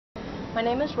My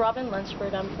name is Robin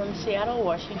Lunsford. I'm from Seattle,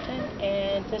 Washington,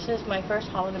 and this is my first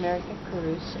Holland American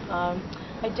cruise.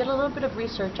 I did a little bit of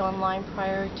research online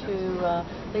prior to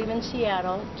leaving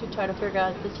Seattle to try to figure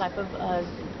out the type of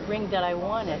ring that I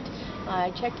wanted.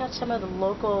 I checked out some of the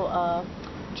local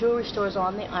jewelry stores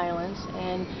on the islands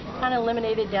and kind of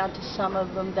eliminated down to some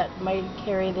of them that might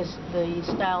carry the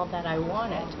style that I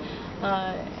wanted.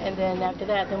 And then after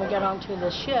that, then we got onto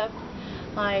the ship.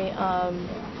 I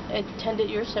attended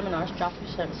your seminars,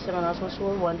 Joffrey seminars, which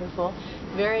were wonderful.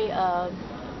 A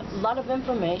lot of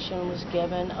information was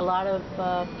given. A lot of,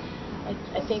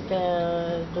 I think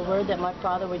the word that my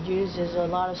father would use is a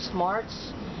lot of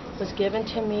smarts was given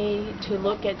to me to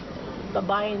look at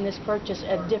buying this purchase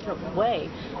a different way.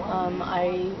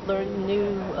 I learned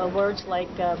new words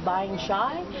like buying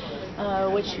shy,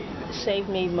 which saved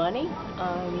me money.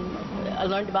 I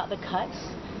learned about the cuts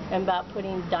and about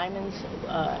putting diamonds,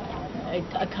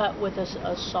 a cut with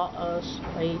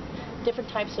different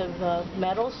types of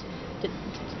metals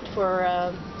for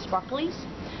sparklies,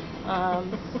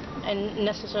 and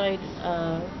necessarily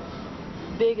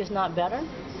big is not better.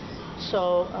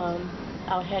 So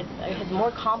I had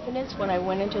more confidence when I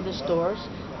went into the stores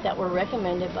that were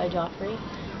recommended by Joffrey.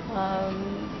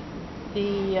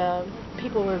 The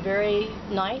people were very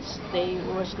nice. There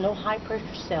was no high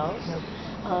pressure sales. Nope.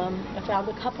 I found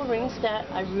a couple rings that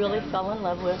I really fell in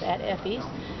love with at Effie's.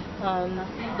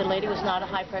 The lady was not a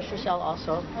high pressure sale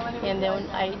also. And then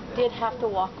I did have to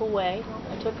walk away.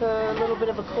 I took a little bit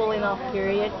of a cooling off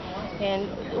period and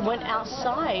went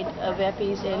outside of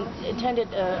Effie's and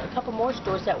attended a couple more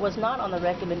stores that was not on the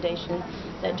recommendation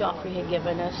that Joffrey had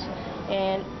given us,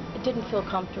 and it didn't feel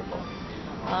comfortable.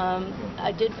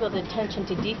 I did feel the attention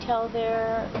to detail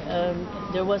there.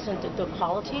 There wasn't the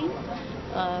quality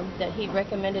that he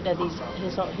recommended at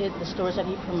the stores that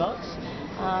he promotes.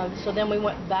 So then we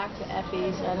went back to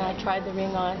Effie's and I tried the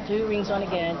two rings on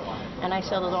again, and I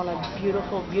settled on a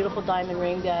beautiful, beautiful diamond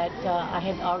ring that I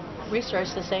had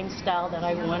researched the same style that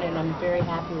I wanted, and I'm very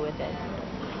happy with it.